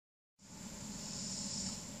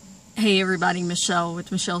Hey everybody, Michelle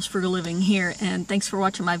with Michelle's Frugal Living here, and thanks for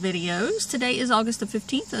watching my videos. Today is August the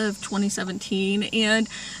 15th of 2017, and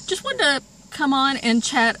just wanted to come on and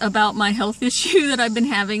chat about my health issue that I've been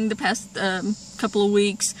having the past couple of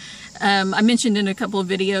weeks. I mentioned in a couple of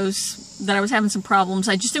videos that I was having some problems.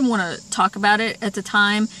 I just didn't want to talk about it at the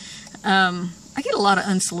time. I get a lot of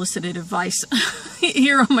unsolicited advice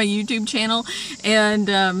here on my YouTube channel, and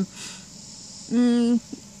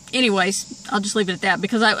anyways, I'll just leave it at that,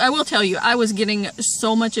 because I will tell you, I was getting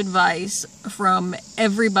so much advice from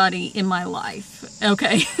everybody in my life,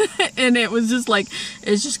 okay? And it was just like,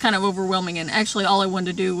 it's just kind of overwhelming, and actually all I wanted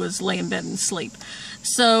to do was lay in bed and sleep.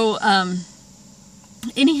 So,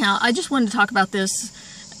 anyhow, I just wanted to talk about this,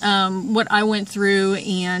 what I went through,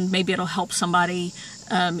 and maybe it'll help somebody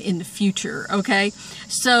in the future, okay?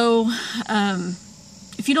 So,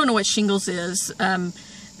 if you don't know what shingles is,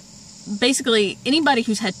 basically anybody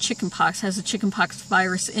who's had chickenpox has a chickenpox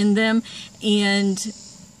virus in them, and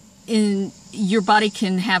your body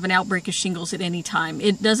can have an outbreak of shingles at any time.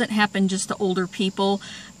 It doesn't happen just to older people.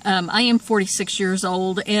 I am 46 years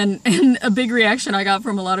old, and a big reaction I got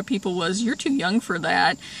from a lot of people was, you're too young for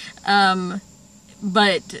that.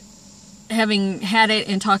 But having had it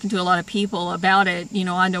and talking to a lot of people about it, you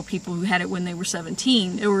know, I know people who had it when they were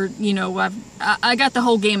 17. Or, you know, I got the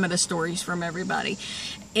whole gamut of stories from everybody.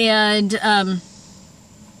 And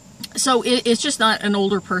so it's just not an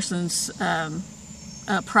older person's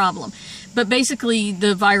problem. But basically,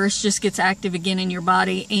 the virus just gets active again in your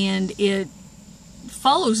body, and it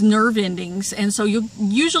follows nerve endings, and so you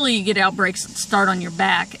usually get outbreaks that start on your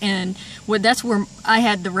back, and that's where I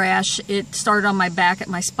had the rash. It started on my back, at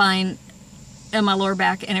my spine, and my lower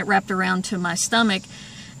back, and it wrapped around to my stomach,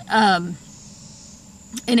 and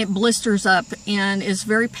it blisters up and is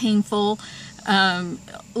very painful. A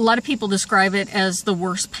lot of people describe it as the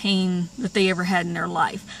worst pain that they ever had in their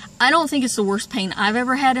life. I don't think it's the worst pain I've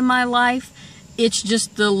ever had in my life. It's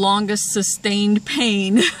just the longest sustained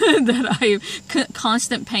pain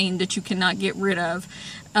constant pain that you cannot get rid of.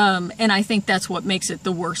 And I think that's what makes it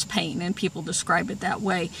the worst pain, and people describe it that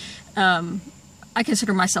way. I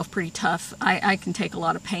consider myself pretty tough. I can take a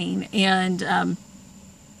lot of pain, and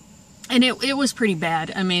it was pretty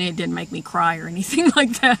bad. I mean, it didn't make me cry or anything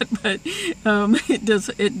like that, but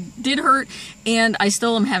it did hurt, and I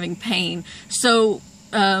still am having pain. So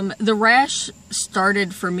the rash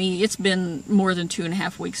started for me, it's been more than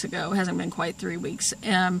 2.5 weeks ago. It hasn't been quite 3 weeks.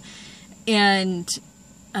 And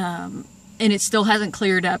it still hasn't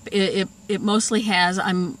cleared up. It mostly has.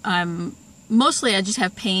 Mostly I just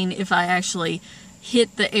have pain if I actually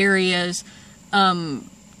hit the areas.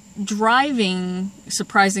 Driving,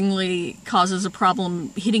 surprisingly, causes a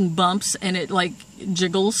problem. Hitting bumps, and it like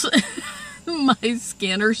jiggles my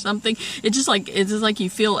skin or something. It's just like you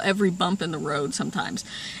feel every bump in the road sometimes.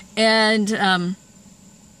 And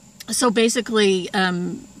so basically,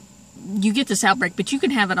 you get this outbreak, but you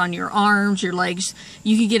can have it on your arms, your legs.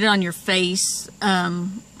 You can get it on your face. I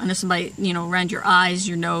know somebody, you know, around your eyes,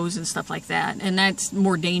 your nose, and stuff like that. And that's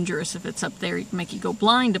more dangerous if it's up there. It can make you go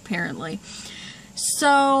blind, apparently.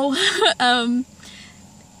 So,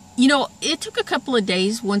 you know, it took a couple of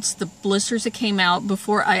days once the blisters came out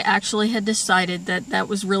before I actually had decided that that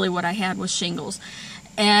was really what I had, was shingles.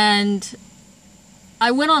 And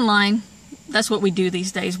I went online. That's what we do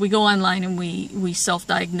these days. We go online and we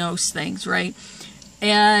self-diagnose things, right?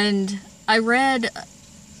 And I read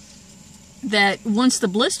that once the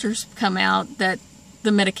blisters come out, that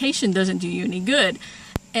the medication doesn't do you any good.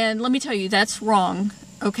 And let me tell you, that's wrong,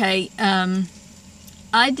 okay?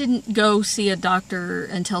 I didn't go see a doctor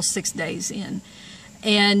until 6 days in.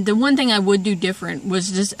 And the one thing I would do different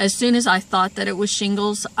was, just as soon as I thought that it was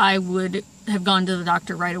shingles, I would have gone to the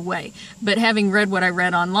doctor right away. But having read what I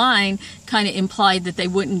read online kind of implied that they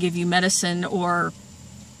wouldn't give you medicine, or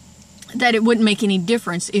that it wouldn't make any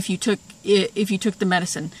difference if you took the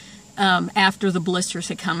medicine after the blisters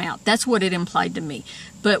had come out. That's what it implied to me.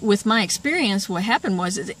 But with my experience, what happened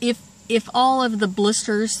was, is if all of the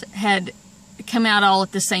blisters had come out all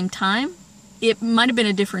at the same time, it might have been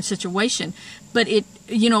a different situation. But it,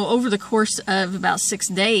 you know, over the course of about 6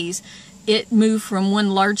 days, it moved from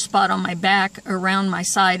one large spot on my back around my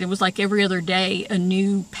side. It was like every other day a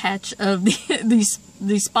new patch of these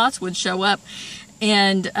spots would show up,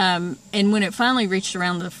 and when it finally reached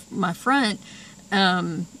around my front,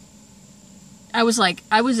 I was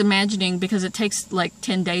imagining, because it takes like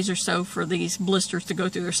 10 days or so for these blisters to go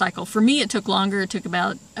through their cycle. For me, it took longer. It took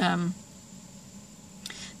about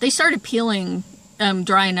they started peeling,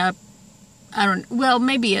 drying up,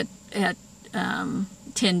 maybe at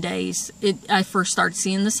 10 days. I first started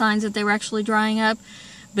seeing the signs that they were actually drying up.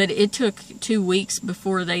 but it took 2 weeks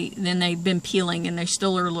before they've been peeling, and they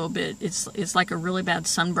still are a little bit. It's like a really bad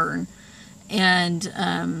sunburn,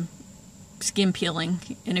 and skin peeling.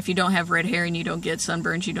 And if you don't have red hair and you don't get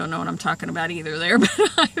sunburns, you don't know what I'm talking about either there. But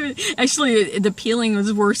actually, the peeling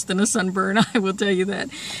was worse than a sunburn, I will tell you that.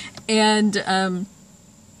 And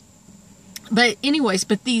but anyways,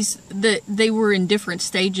 they were in different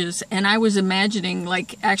stages, and I was imagining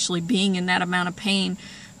like actually being in that amount of pain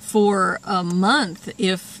for a month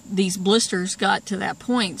if these blisters got to that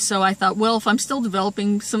point. So I thought, well, if I'm still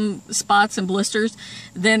developing some spots and blisters,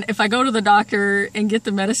 then if I go to the doctor and get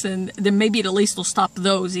the medicine, then maybe it at least will stop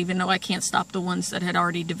those, even though I can't stop the ones that had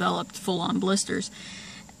already developed full-on blisters.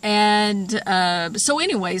 And so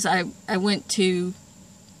anyways, I went to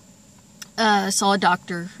saw a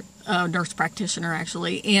doctor, a nurse practitioner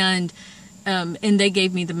actually, and they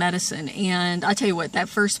gave me the medicine. And I tell you what, that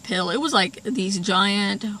first pill, it was like these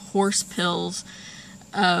giant horse pills,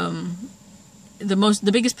 the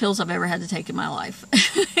biggest pills I've ever had to take in my life.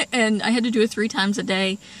 And I had to do it 3 times a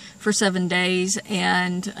day for 7 days.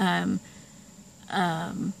 And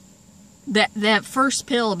that first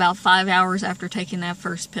pill, about 5 hours after taking that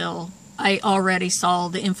first pill, I already saw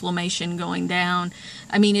the inflammation going down.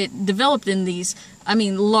 I mean, it developed in these,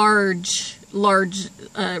 large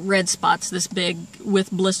red spots this big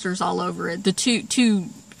with blisters all over it. The two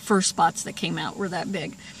first spots that came out were that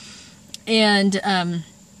big. And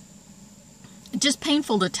just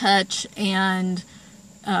painful to touch. And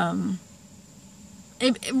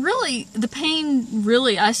it really, the pain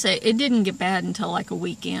really, I say, it didn't get bad until like a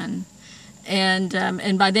weekend.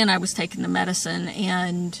 And by then I was taking the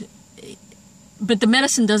medicine, but the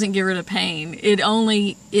medicine doesn't get rid of pain. It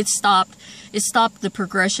stopped the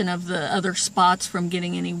progression of the other spots from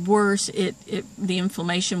getting any worse. The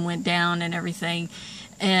inflammation went down and everything.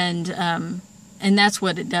 And that's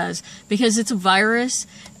what it does. Because it's a virus,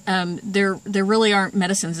 there really aren't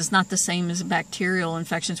medicines. It's not the same as bacterial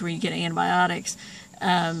infections where you get antibiotics.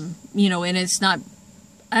 And it's not,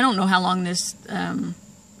 I don't know how long this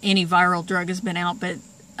antiviral drug has been out, but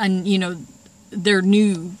they're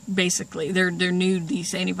new, basically. They're new,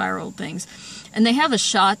 these antiviral things. And they have a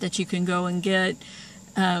shot that you can go and get,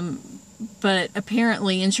 but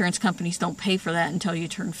apparently insurance companies don't pay for that until you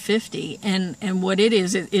turn 50. And what it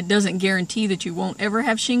is, it doesn't guarantee that you won't ever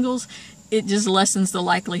have shingles. It just lessens the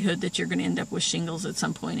likelihood that you're going to end up with shingles at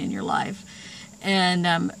some point in your life. And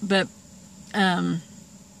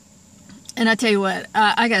and I tell you what,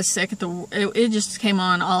 I got sick it just came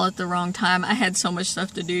on all at the wrong time. I had so much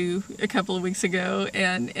stuff to do a couple of weeks ago,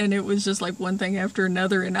 and it was just like one thing after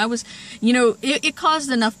another. And I was, it caused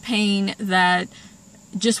enough pain that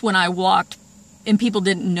just when I walked, and people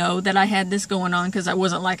didn't know that I had this going on, because I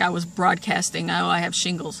wasn't like I was broadcasting, oh, I have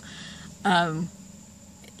shingles.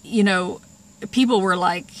 People were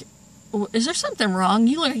like, is there something wrong?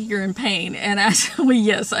 You look like you're in pain. And I said, well,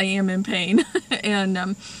 yes, I am in pain.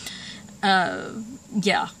 And,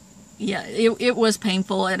 it was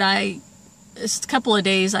painful. And a couple of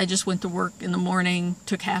days, I just went to work in the morning,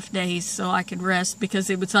 took half days so I could rest,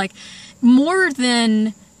 because it was like more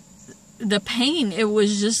than the pain. It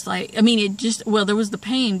was just like, there was the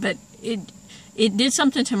pain, but it did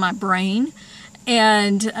something to my brain.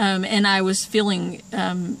 And I was feeling,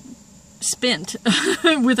 spent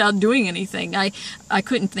without doing anything. I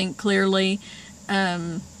couldn't think clearly.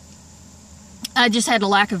 I just had a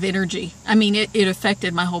lack of energy. It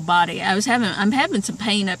affected my whole body. I'm having some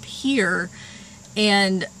pain up here,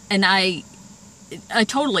 and I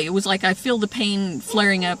totally, it was like I feel the pain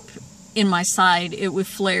flaring up in my side. It would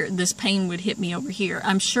flare, this pain would hit me over here.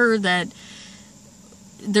 I'm sure that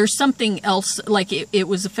there's something else, like it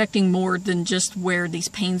was affecting more than just where these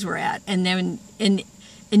pains were at. And then,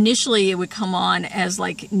 initially it would come on as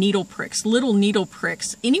like needle pricks, little needle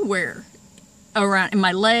pricks anywhere around, in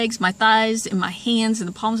my legs, my thighs, in my hands, in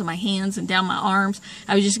the palms of my hands, and down my arms.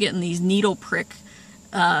 I was just getting these needle prick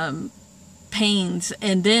pains,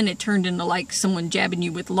 and then it turned into like someone jabbing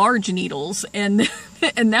you with large needles, and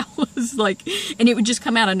that was like, and it would just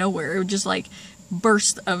come out of nowhere. It would just like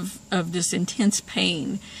burst of this intense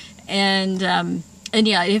pain. And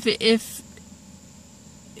yeah,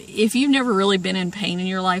 if you've never really been in pain in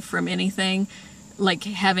your life from anything, like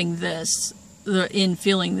having this,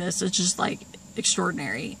 feeling this, it's just like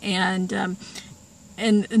extraordinary. And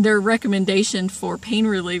their recommendation for pain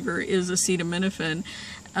reliever is acetaminophen,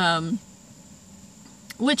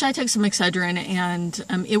 which I took some Excedrin, and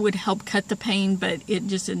it would help cut the pain, but it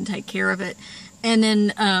just didn't take care of it. And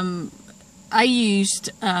then I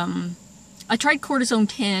tried cortisone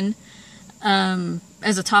 10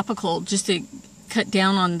 as a topical, just to cut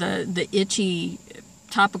down on the itchy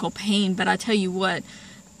topical pain. But I tell you what,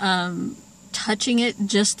 touching it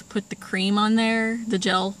just to put the cream on there, the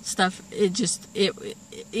gel stuff,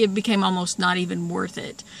 it became almost not even worth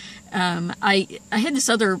it. I had this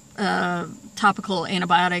other topical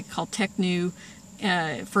antibiotic called Technu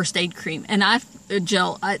first aid cream, and I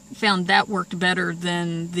found that worked better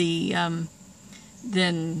than the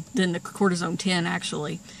cortisone 10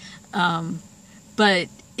 actually. But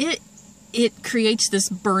it creates this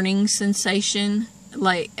burning sensation,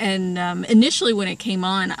 initially when it came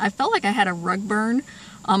on, I felt like I had a rug burn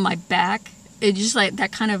on my back. It just like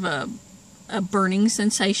that kind of a burning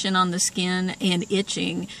sensation on the skin and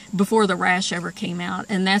itching before the rash ever came out,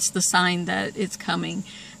 and that's the sign that it's coming.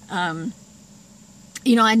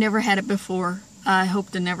 You know, I never had it before. I hope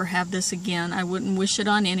to never have this again. I wouldn't wish it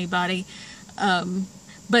on anybody.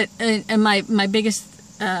 But my biggest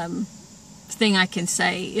thing I can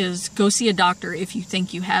say is go see a doctor if you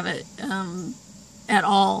think you have it at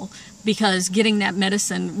all, because getting that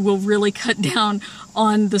medicine will really cut down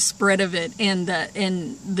on the spread of it and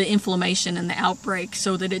the inflammation and the outbreak,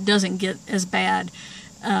 so that it doesn't get as bad.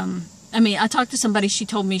 I mean, I talked to somebody, she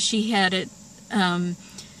told me she had it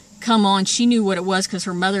come on. She knew what it was because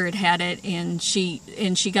her mother had it, and she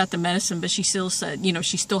got the medicine, but she still said, you know,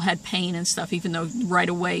 she still had pain and stuff, even though right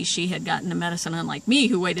away she had gotten the medicine, unlike me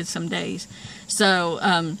who waited some days.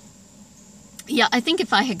 So yeah, I think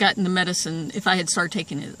if I had gotten the medicine, if I had started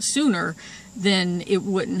taking it sooner, then it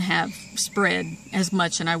wouldn't have spread as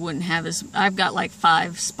much, and I wouldn't have I've got like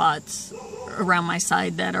 5 spots around my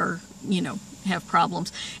side that are, you know, have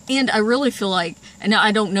problems. And I really feel like, and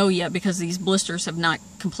I don't know yet because these blisters have not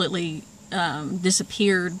completely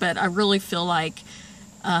disappeared, but I really feel like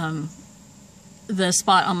the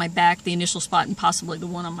spot on my back, the initial spot, and possibly the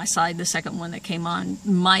one on my side, the second one that came on,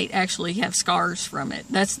 might actually have scars from it.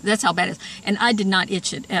 That's how bad it is. And I did not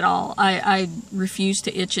itch it at all. I refused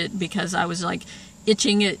to itch it because I was like,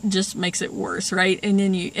 itching it just makes it worse, right? And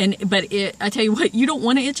then I tell you what, you don't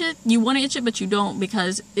want to itch it. You want to itch it, but you don't,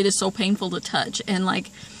 because it is so painful to touch. And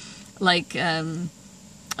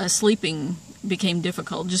sleeping became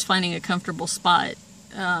difficult. Just finding a comfortable spot,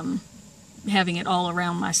 having it all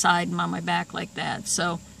around my side and on my back like that.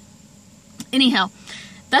 So anyhow,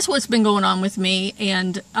 that's what's been going on with me,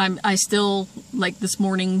 and I still, like this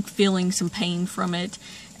morning, feeling some pain from it.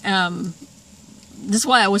 This is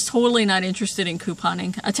why I was totally not interested in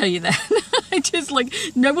couponing. I tell you that. I just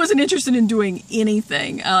I wasn't interested in doing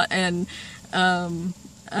anything,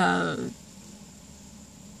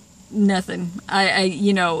 nothing.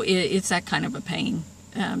 It's that kind of a pain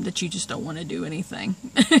that you just don't want to do anything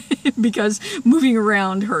because moving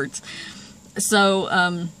around hurts. So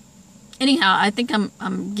anyhow, I think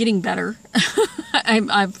I'm getting better.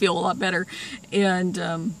 I feel a lot better,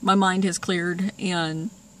 and my mind has cleared,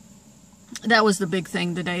 and that was the big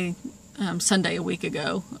thing today, Sunday a week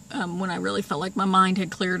ago, when I really felt like my mind had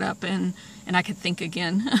cleared up and I could think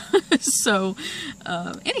again. So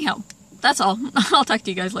anyhow, that's all. I'll talk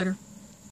to you guys later.